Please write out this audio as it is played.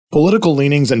Political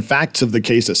leanings and facts of the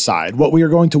case aside, what we are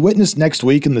going to witness next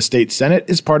week in the state Senate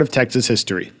is part of Texas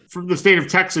history. For the state of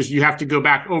Texas, you have to go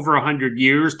back over 100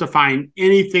 years to find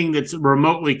anything that's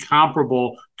remotely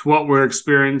comparable to what we're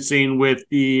experiencing with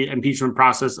the impeachment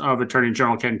process of Attorney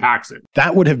General Ken Paxton.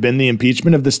 That would have been the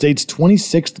impeachment of the state's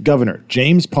 26th governor,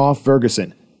 James Paw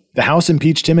Ferguson. The House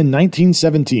impeached him in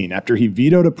 1917 after he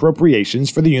vetoed appropriations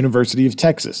for the University of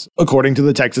Texas, according to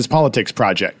the Texas Politics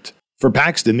Project. For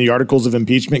Paxton, the articles of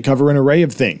impeachment cover an array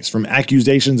of things, from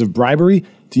accusations of bribery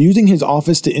to using his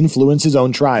office to influence his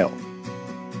own trial.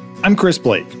 I'm Chris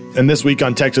Blake, and this week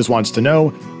on Texas Wants to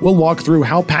Know, we'll walk through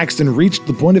how Paxton reached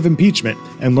the point of impeachment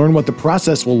and learn what the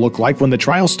process will look like when the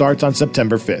trial starts on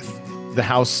September 5th. The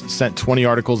House sent 20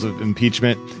 articles of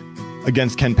impeachment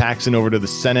against Ken Paxton over to the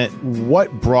Senate.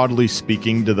 What, broadly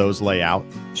speaking, do those lay out?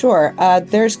 Sure.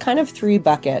 There's kind of three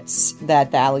buckets that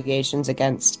the allegations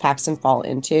against Paxton fall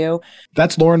into.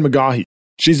 That's Lauren McGaughy.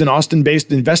 She's an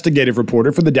Austin-based investigative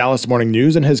reporter for the Dallas Morning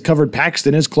News and has covered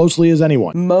Paxton as closely as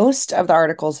anyone. Most of the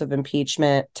articles of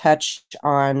impeachment touch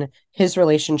on his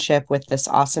relationship with this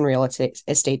Austin real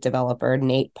estate developer,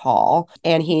 Nate Paul,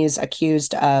 and he's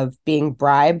accused of being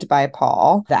bribed by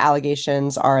Paul. The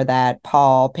allegations are that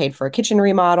Paul paid for a kitchen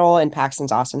remodel in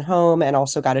Paxton's Austin home and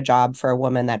also got a job for a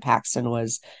woman that Paxton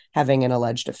was having an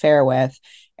alleged affair with.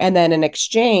 And then in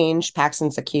exchange,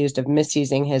 Paxton's accused of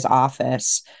misusing his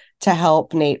office to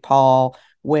help Nate Paul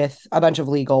with a bunch of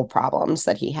legal problems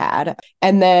that he had.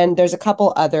 And then there's a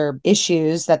couple other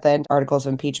issues that the articles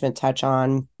of impeachment touch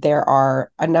on. There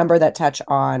are a number that touch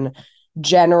on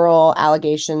general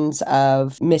allegations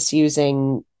of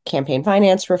misusing campaign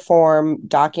finance reform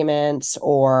documents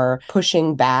or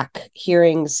pushing back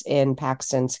hearings in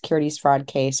Paxton's securities fraud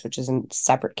case, which is a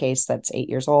separate case that's 8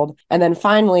 years old. And then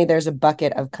finally, there's a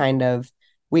bucket of kind of,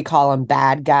 we call them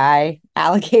bad guy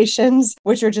allegations,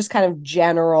 which are just kind of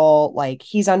general, like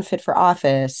he's unfit for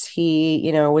office.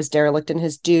 He, was derelict in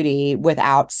his duty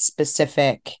without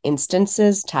specific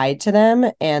instances tied to them.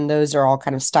 And those are all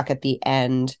kind of stuck at the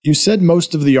end. You said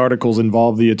most of the articles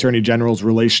involve the Attorney General's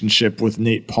relationship with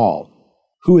Nate Paul.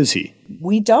 Who is he?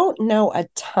 We don't know a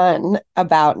ton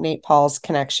about Nate Paul's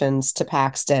connections to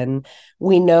Paxton.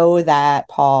 We know that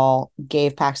Paul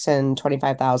gave Paxton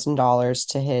 $25,000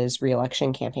 to his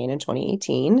reelection campaign in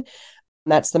 2018.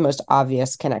 That's the most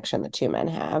obvious connection the two men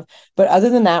have. But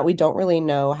other than that, we don't really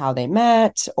know how they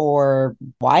met or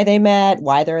why they met,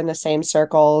 why they're in the same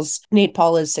circles. Nate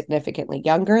Paul is significantly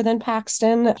younger than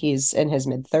Paxton. He's in his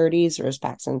mid-30s, whereas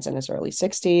Paxton's in his early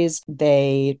 60s.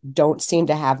 They don't seem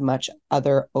to have much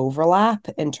other overlap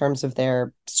in terms of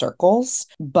their circles,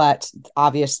 but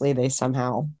obviously they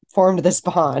somehow formed this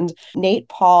bond. Nate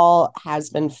Paul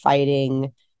has been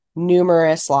fighting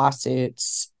numerous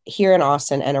lawsuits here in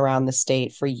Austin and around the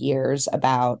state for years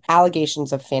about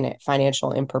allegations of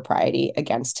financial impropriety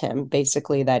against him,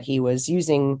 basically that he was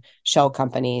using shell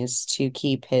companies to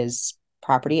keep his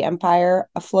property empire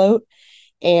afloat.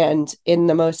 And in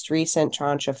the most recent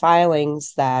tranche of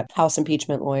filings that House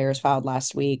impeachment lawyers filed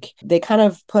last week, they kind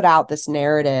of put out this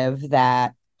narrative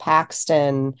that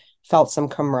Paxton felt some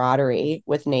camaraderie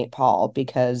with Nate Paul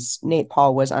because Nate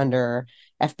Paul was under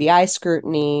FBI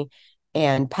scrutiny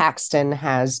and Paxton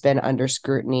has been under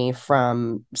scrutiny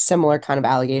from similar kind of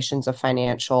allegations of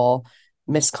financial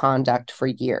misconduct for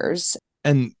years.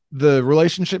 And the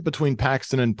relationship between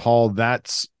Paxton and Paul,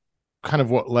 that's kind of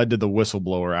what led to the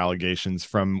whistleblower allegations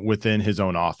from within his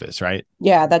own office, right?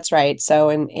 Yeah, that's right. So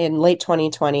in late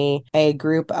 2020, a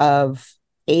group of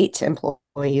 8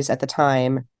 employees at the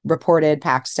time reported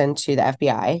Paxton to the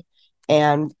FBI.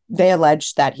 And they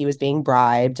alleged that he was being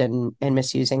bribed and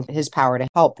misusing his power to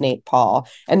help Nate Paul.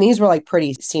 And these were like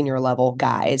pretty senior level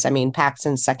guys. I mean,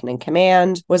 Paxton's second in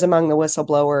command was among the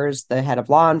whistleblowers, the head of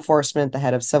law enforcement, the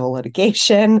head of civil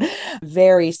litigation,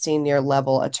 very senior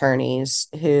level attorneys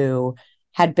who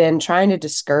had been trying to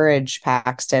discourage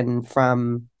Paxton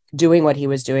from doing what he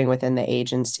was doing within the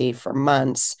agency for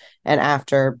months. And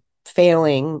after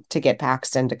failing to get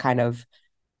Paxton to kind of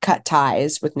cut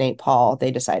ties with Nate Paul, they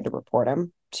decided to report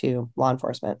him to law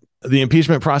enforcement. The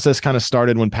impeachment process kind of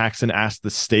started when Paxton asked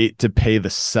the state to pay the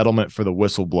settlement for the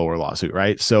whistleblower lawsuit,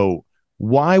 right? So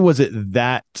why was it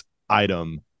that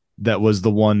item that was the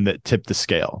one that tipped the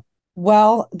scale?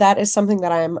 Well, that is something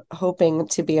that I'm hoping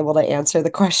to be able to answer the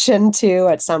question to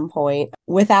at some point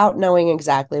without knowing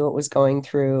exactly what was going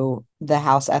through the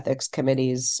House Ethics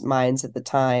Committee's minds at the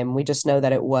time. We just know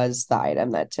that it was the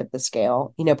item that tipped the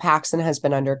scale. Paxton has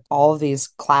been under all of these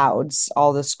clouds,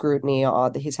 all the scrutiny,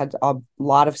 he's had a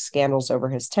lot of scandals over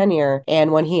his tenure.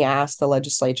 And when he asked the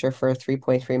legislature for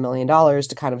 $3.3 million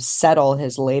to kind of settle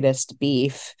his latest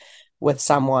beef with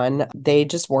someone, they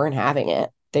just weren't having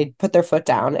it. They put their foot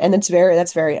down. And that's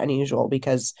very unusual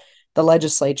because the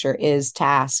legislature is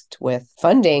tasked with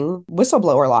funding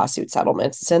whistleblower lawsuit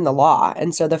settlements. It's in the law.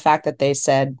 And so the fact that they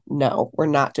said, no, we're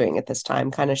not doing it this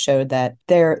time kind of showed that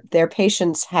their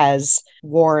patience has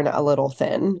worn a little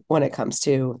thin when it comes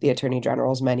to the Attorney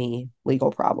General's many legal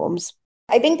problems.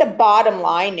 I think the bottom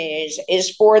line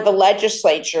is for the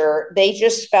legislature, they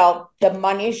just felt the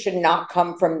money should not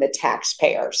come from the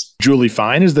taxpayers. Julie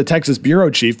Fine is the Texas bureau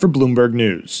chief for Bloomberg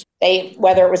News.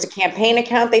 Whether it was a campaign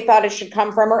account they thought it should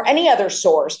come from or any other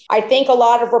source. I think a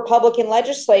lot of Republican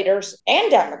legislators and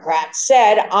Democrats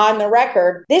said on the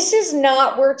record, this is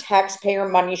not where taxpayer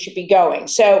money should be going.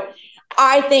 So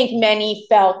I think many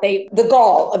felt the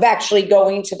gall of actually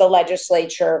going to the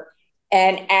legislature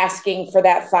and asking for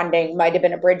that funding might have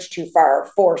been a bridge too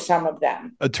far for some of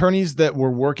them. Attorneys that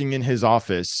were working in his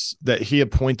office that he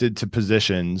appointed to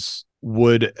positions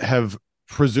would have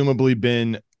presumably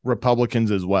been Republicans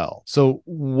as well. So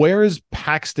where is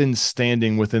Paxton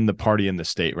standing within the party in the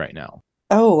state right now?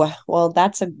 Oh, well,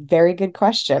 that's a very good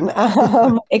question.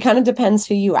 It kind of depends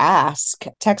who you ask.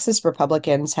 Texas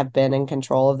Republicans have been in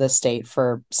control of the state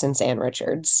since Ann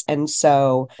Richards. And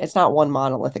so it's not one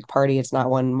monolithic party. It's not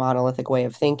one monolithic way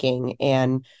of thinking.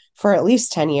 And for at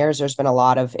least 10 years, there's been a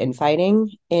lot of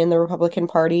infighting in the Republican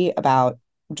Party about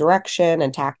direction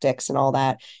and tactics and all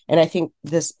that. And I think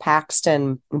this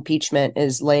Paxton impeachment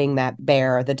is laying that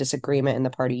bare, the disagreement in the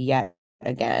party yet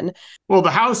again. Well,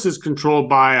 the House is controlled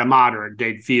by a moderate,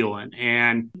 Dave Phelan.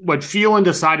 And what Phelan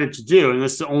decided to do, and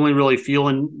this is only really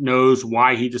Phelan knows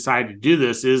why he decided to do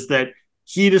this, is that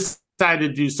he decided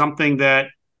to do something that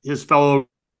his fellow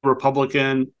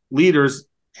Republican leaders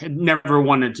had never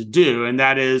wanted to do, and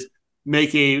that is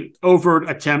make a overt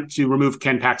attempt to remove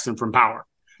Ken Paxton from power.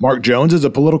 Mark Jones is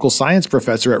a political science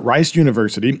professor at Rice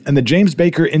University and the James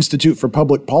Baker Institute for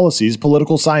Public Policy's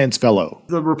political science fellow.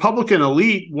 The Republican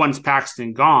elite wants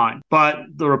Paxton gone, but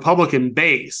the Republican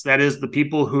base, that is the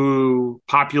people who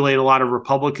populate a lot of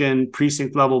Republican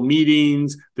precinct level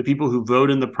meetings, the people who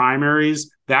vote in the primaries,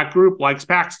 that group likes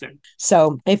Paxton.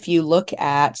 So if you look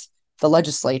at the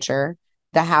legislature,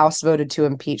 the House voted to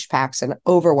impeach Paxton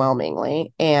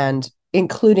overwhelmingly, and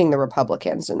including the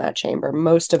Republicans in that chamber.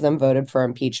 Most of them voted for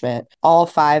impeachment. All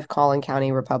 5 Collin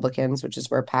County Republicans, which is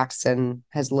where Paxton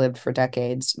has lived for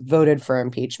decades, voted for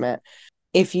impeachment.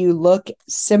 If you look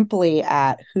simply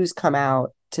at who's come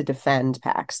out to defend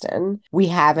Paxton, we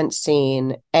haven't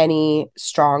seen any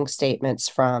strong statements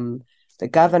from the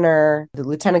governor, the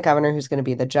lieutenant governor, who's going to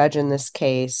be the judge in this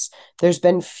case. There's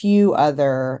been few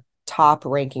other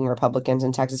top-ranking Republicans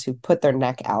in Texas who put their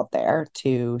neck out there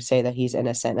to say that he's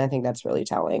innocent. And I think that's really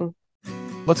telling.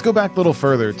 Let's go back a little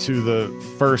further to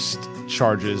the first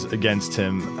charges against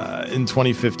him in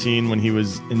 2015 when he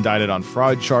was indicted on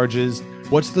fraud charges.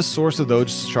 What's the source of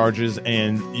those charges?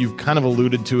 And you've kind of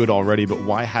alluded to it already, but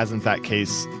why hasn't that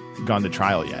case gone to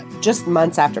trial yet? Just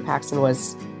months after Paxton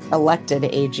was elected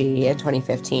AG in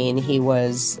 2015, he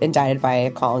was indicted by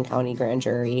a Collin County grand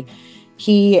jury.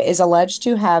 He is alleged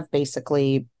to have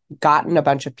basically gotten a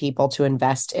bunch of people to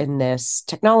invest in this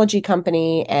technology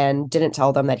company and didn't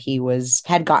tell them that he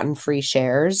had gotten free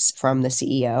shares from the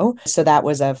CEO. So that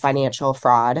was a financial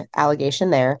fraud allegation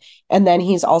there. And then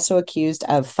he's also accused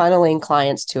of funneling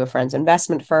clients to a friend's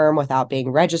investment firm without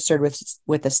being registered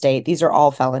with the state. These are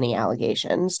all felony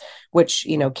allegations, which,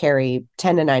 carry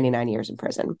 10 to 99 years in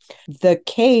prison. The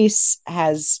case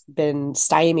has been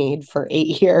stymied for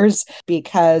 8 years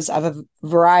because of a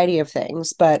variety of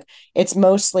things, but it's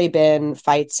mostly been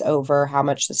fights over how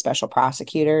much the special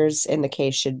prosecutors in the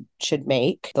case should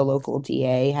make. The local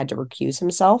DA had to recuse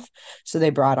himself, so they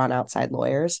brought on outside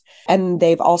lawyers. And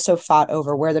they've also fought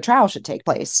over where the trial should take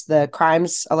place. The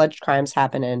alleged crimes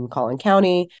happen in Collin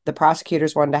County. The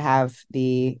prosecutors wanted to have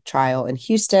the trial in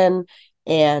Houston.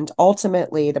 And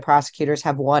ultimately, the prosecutors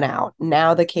have won out.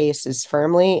 Now the case is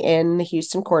firmly in the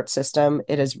Houston court system.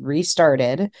 It has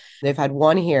restarted. They've had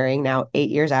one hearing now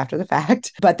 8 years after the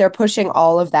fact, but they're pushing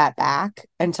all of that back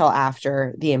until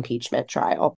after the impeachment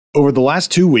trial. Over the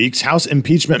last 2 weeks, House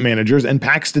impeachment managers and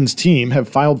Paxton's team have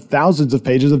filed thousands of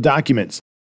pages of documents.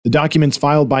 The documents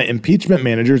filed by impeachment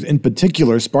managers in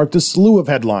particular sparked a slew of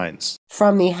headlines.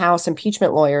 From the House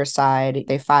impeachment lawyers' side,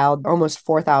 they filed almost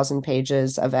 4,000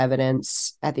 pages of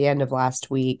evidence at the end of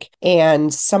last week.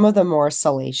 And some of the more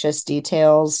salacious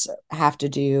details have to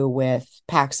do with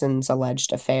Paxton's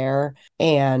alleged affair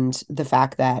and the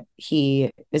fact that he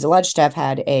is alleged to have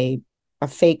had a a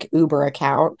fake Uber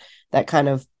account that kind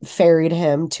of ferried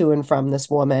him to and from this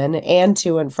woman and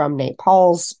to and from Nate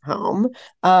Paul's home.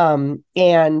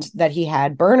 And that he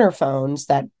had burner phones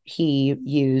that he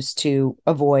used to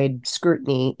avoid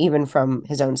scrutiny, even from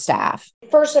his own staff.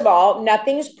 First of all,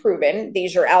 nothing's proven.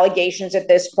 These are allegations at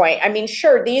this point. I mean,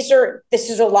 sure, this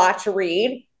is a lot to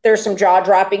read. There's some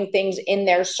jaw-dropping things in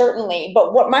there, certainly.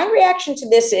 But what my reaction to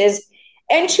this is,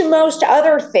 and to most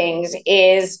other things,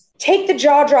 is take the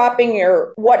jaw-dropping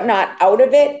or whatnot out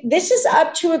of it. This is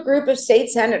up to a group of state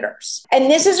senators.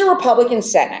 And this is a Republican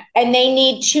Senate, and they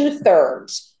need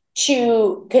 2/3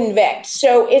 to convict.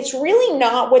 So it's really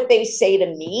not what they say to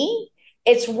me.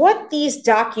 It's what these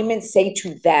documents say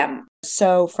to them.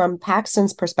 So from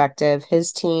Paxton's perspective,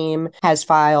 his team has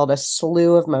filed a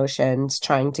slew of motions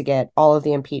trying to get all of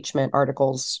the impeachment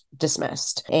articles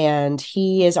dismissed. And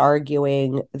he is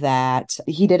arguing that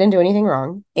he didn't do anything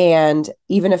wrong. And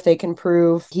even if they can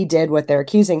prove he did what they're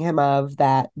accusing him of,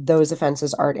 that those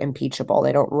offenses aren't impeachable.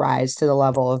 They don't rise to the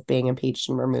level of being impeached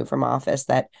and removed from office,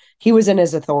 that he was in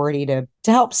his authority to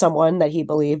help someone that he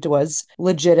believed was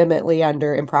legitimately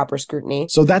under improper scrutiny.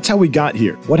 So that's how we got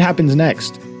here. What happens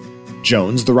next?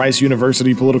 Jones, the Rice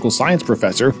University political science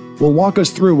professor, will walk us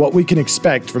through what we can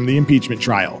expect from the impeachment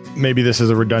trial. Maybe this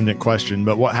is a redundant question,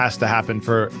 but what has to happen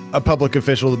for a public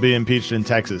official to be impeached in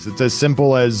Texas? It's as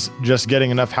simple as just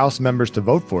getting enough House members to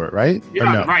vote for it, right? Yeah,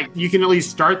 no? Right. You can at least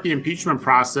start the impeachment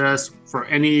process for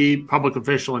any public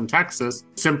official in Texas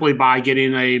simply by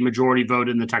getting a majority vote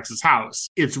in the Texas House.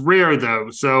 It's rare, though.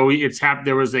 So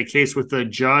there was a case with a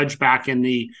judge back in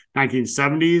the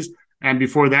 1970s. And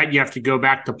before that, you have to go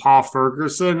back to Paul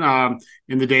Ferguson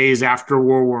in the days after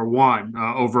World War I,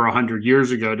 over 100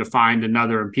 years ago, to find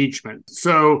another impeachment.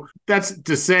 So that's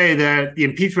to say that the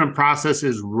impeachment process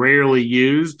is rarely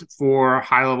used for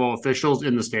high-level officials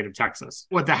in the state of Texas.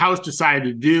 What the House decided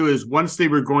to do is, once they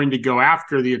were going to go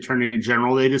after the Attorney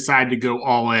General, they decided to go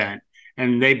all in.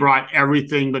 And they brought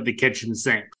everything but the kitchen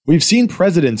sink. We've seen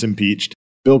presidents impeached.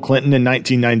 Bill Clinton in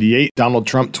 1998, Donald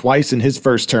Trump twice in his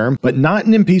first term, but not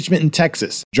an impeachment in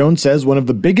Texas. Jones says one of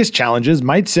the biggest challenges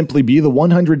might simply be the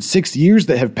 106 years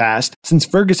that have passed since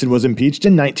Ferguson was impeached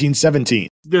in 1917.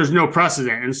 There's no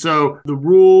precedent. And so the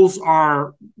rules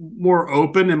are more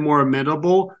open and more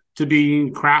amenable to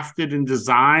being crafted and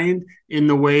designed in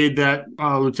the way that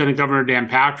Lieutenant Governor Dan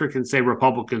Patrick can say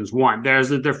Republicans want. There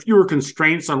are fewer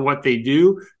constraints on what they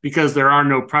do because there are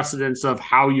no precedents of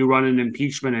how you run an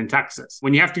impeachment in Texas.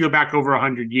 When you have to go back over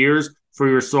 100 years for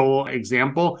your sole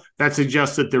example, that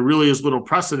suggests that there really is little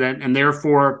precedent, and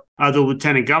therefore the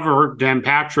Lieutenant Governor, Dan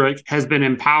Patrick, has been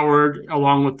empowered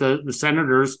along with the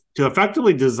senators to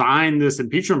effectively design this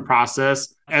impeachment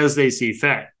process as they see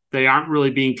fit. They aren't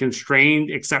really being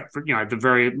constrained except for, at the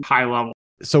very high level.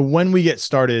 So when we get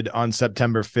started on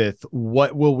September 5th,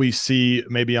 what will we see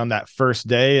maybe on that first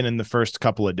day and in the first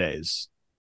couple of days?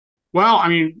 Well,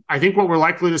 I think what we're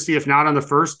likely to see, if not on the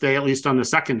first day, at least on the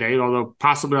second day, although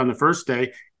possibly on the first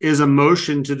day, is a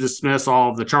motion to dismiss all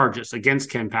of the charges against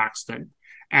Ken Paxton.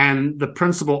 And the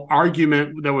principal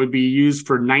argument that would be used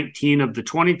for 19 of the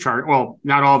 20 charges, well,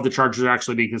 not all of the charges are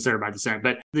actually being considered by the Senate,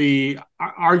 but the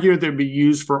argument that would be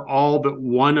used for all but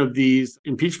one of these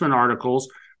impeachment articles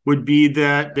would be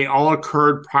that they all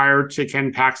occurred prior to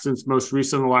Ken Paxton's most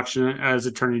recent election as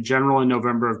Attorney General in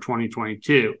November of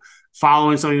 2022,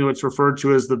 following something that's referred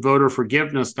to as the voter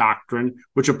forgiveness doctrine,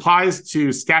 which applies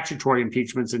to statutory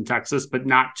impeachments in Texas, but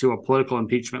not to a political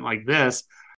impeachment like this.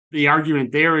 The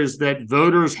argument there is that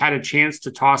voters had a chance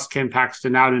to toss Ken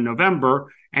Paxton out in November,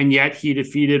 and yet he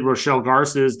defeated Rochelle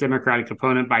Garza's Democratic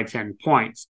opponent by 10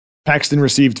 points. Paxton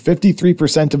received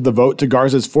 53% of the vote to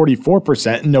Garza's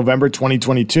 44% in November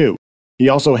 2022. He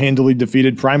also handily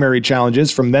defeated primary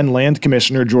challenges from then Land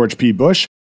Commissioner George P. Bush,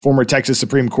 former Texas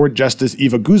Supreme Court Justice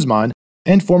Eva Guzman,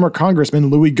 and former Congressman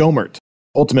Louis Gohmert,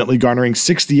 ultimately garnering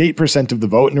 68% of the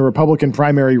vote in a Republican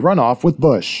primary runoff with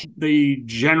Bush. The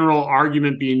general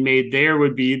argument being made there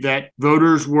would be that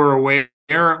voters were aware,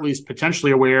 at least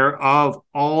potentially aware, of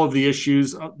all of the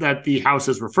issues that the House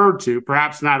has referred to,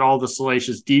 perhaps not all the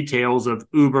salacious details of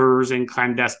Ubers and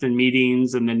clandestine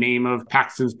meetings and the name of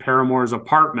Paxton's paramour's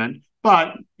apartment,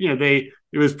 but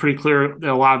it was pretty clear that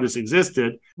a lot of this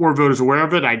existed. Were voters aware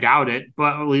of it? I doubt it,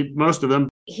 but at least most of them.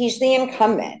 He's the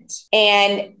incumbent.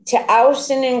 And to oust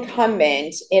an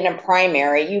incumbent in a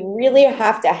primary, you really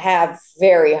have to have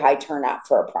very high turnout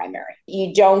for a primary.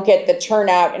 You don't get the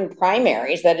turnout in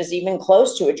primaries that is even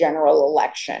close to a general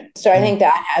election. So I think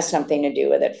that has something to do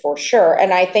with it for sure.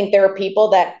 And I think there are people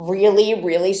that really,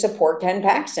 really support Ken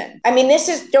Paxton.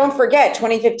 Don't forget,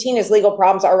 2015, his legal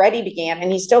problems already began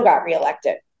and he still got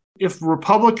reelected. If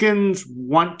Republicans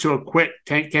want to acquit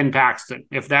Ken Paxton,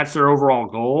 if that's their overall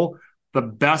goal, the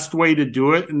best way to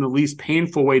do it and the least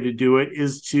painful way to do it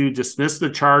is to dismiss the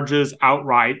charges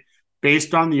outright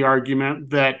based on the argument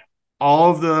that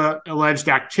all of the alleged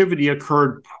activity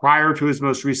occurred prior to his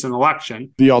most recent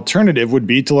election. The alternative would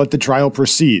be to let the trial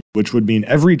proceed, which would mean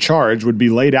every charge would be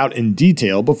laid out in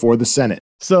detail before the Senate.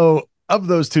 So, of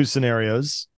those two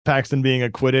scenarios, Paxton being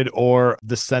acquitted or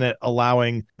the Senate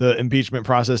allowing the impeachment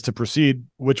process to proceed,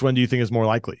 which one do you think is more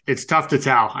likely? It's tough to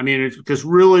tell. I mean, because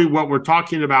really what we're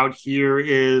talking about here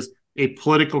is a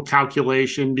political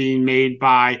calculation being made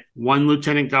by one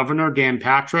lieutenant governor, Dan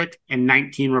Patrick, and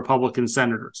 19 Republican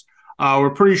senators.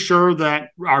 We're pretty sure that,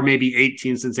 or maybe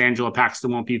 18, since Angela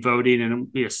Paxton won't be voting, and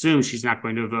we assume she's not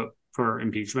going to vote for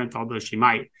impeachment, although she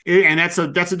might. And that's a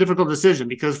difficult decision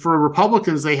because for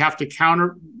Republicans, they have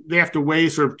to weigh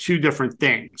sort of two different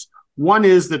things. One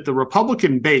is that the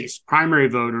Republican base, primary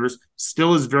voters,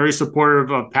 still is very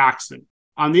supportive of Paxton.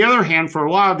 On the other hand, for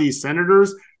a lot of these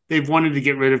senators, they've wanted to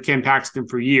get rid of Ken Paxton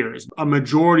for years. A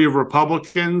majority of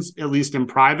Republicans, at least in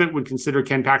private, would consider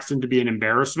Ken Paxton to be an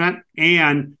embarrassment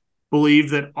and believe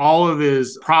that all of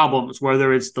his problems,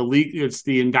 whether it's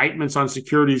the indictments on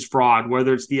securities fraud,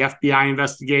 whether it's the FBI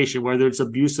investigation, whether it's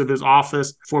abuse of his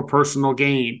office for personal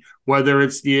gain, whether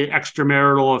it's the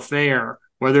extramarital affair,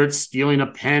 whether it's stealing a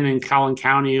pen in Collin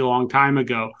County a long time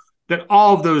ago, that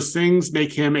all of those things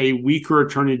make him a weaker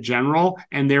attorney general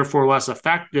and therefore less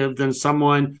effective than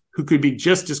someone who could be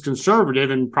just as conservative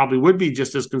and probably would be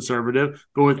just as conservative,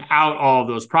 but without all of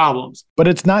those problems. But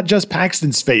it's not just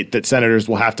Paxton's fate that senators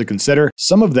will have to consider.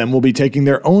 Some of them will be taking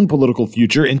their own political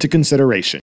future into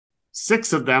consideration.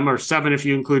 6 of them, or 7 if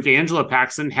you include Angela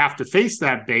Paxton, have to face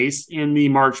that base in the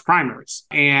March primaries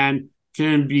and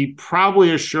can be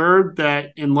probably assured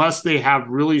that unless they have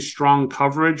really strong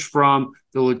coverage from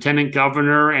the lieutenant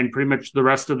governor and pretty much the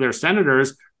rest of their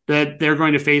senators, that they're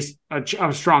going to face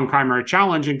a strong primary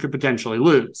challenge and could potentially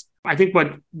lose. I think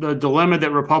what the dilemma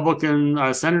that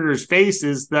Republican senators face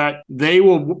is that they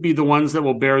will be the ones that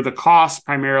will bear the cost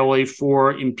primarily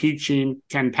for impeaching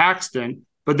Ken Paxton,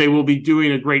 but they will be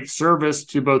doing a great service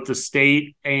to both the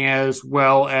state as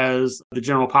well as the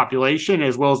general population,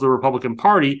 as well as the Republican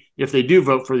Party, if they do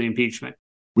vote for the impeachment.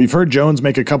 We've heard Jones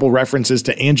make a couple references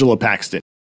to Angela Paxton.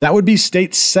 That would be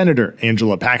State Senator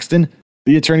Angela Paxton,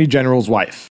 the Attorney General's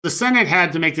wife. The Senate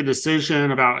had to make a decision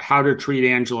about how to treat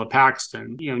Angela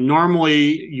Paxton.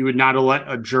 Normally you would not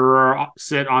let a juror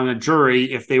sit on a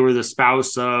jury if they were the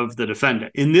spouse of the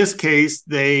defendant. In this case,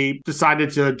 they decided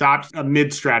to adopt a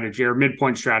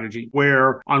midpoint strategy,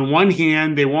 where on one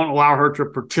hand, they won't allow her to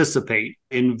participate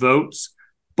in votes,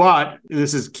 but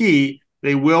this is key,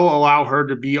 they will allow her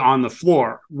to be on the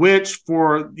floor, which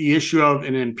for the issue of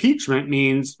an impeachment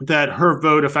means that her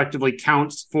vote effectively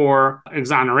counts for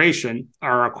exoneration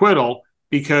or acquittal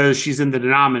because she's in the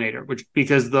denominator,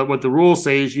 because what the rules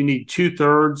say is you need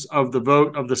 2/3 of the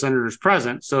vote of the senators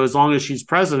present. So as long as she's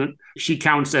present, she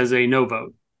counts as a no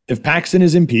vote. If Paxton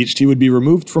is impeached, he would be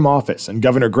removed from office, and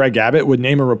Governor Greg Abbott would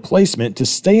name a replacement to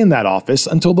stay in that office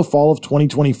until the fall of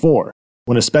 2024.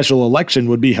 When a special election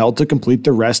would be held to complete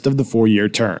the rest of the 4-year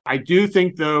term. I do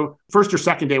think, though, first or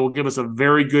second day will give us a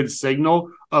very good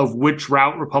signal of which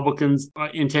route Republicans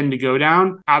intend to go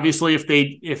down. Obviously, if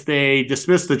they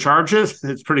dismiss the charges,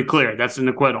 it's pretty clear that's an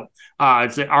acquittal.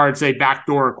 It's a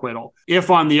backdoor acquittal.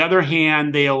 If, on the other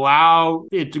hand, they allow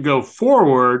it to go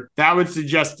forward, that would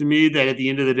suggest to me that at the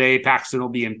end of the day, Paxton will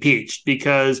be impeached,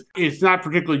 because it's not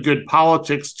particularly good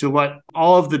politics to let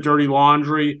all of the dirty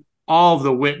laundry, all of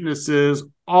the witnesses,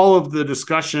 all of the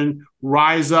discussion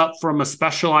rise up from a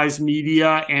specialized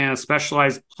media and a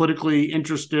specialized politically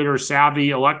interested or savvy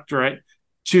electorate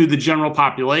to the general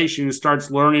population who starts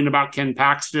learning about Ken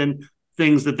Paxton,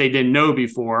 things that they didn't know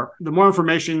before. The more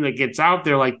information that gets out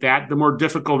there like that, the more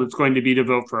difficult it's going to be to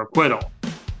vote for acquittal.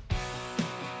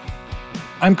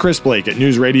 I'm Chris Blake at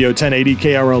News Radio 1080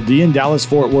 KRLD in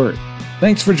Dallas-Fort Worth.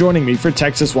 Thanks for joining me for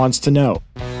Texas Wants to Know.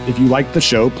 If you like the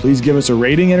show, please give us a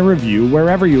rating and a review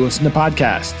wherever you listen to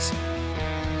podcasts.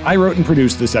 I wrote and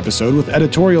produced this episode with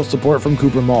editorial support from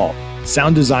Cooper Mall,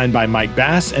 sound design by Mike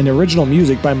Bass, and original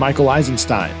music by Michael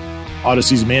Eisenstein.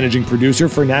 Odyssey's managing producer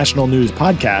for National News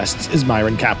Podcasts is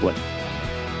Myron Kaplan.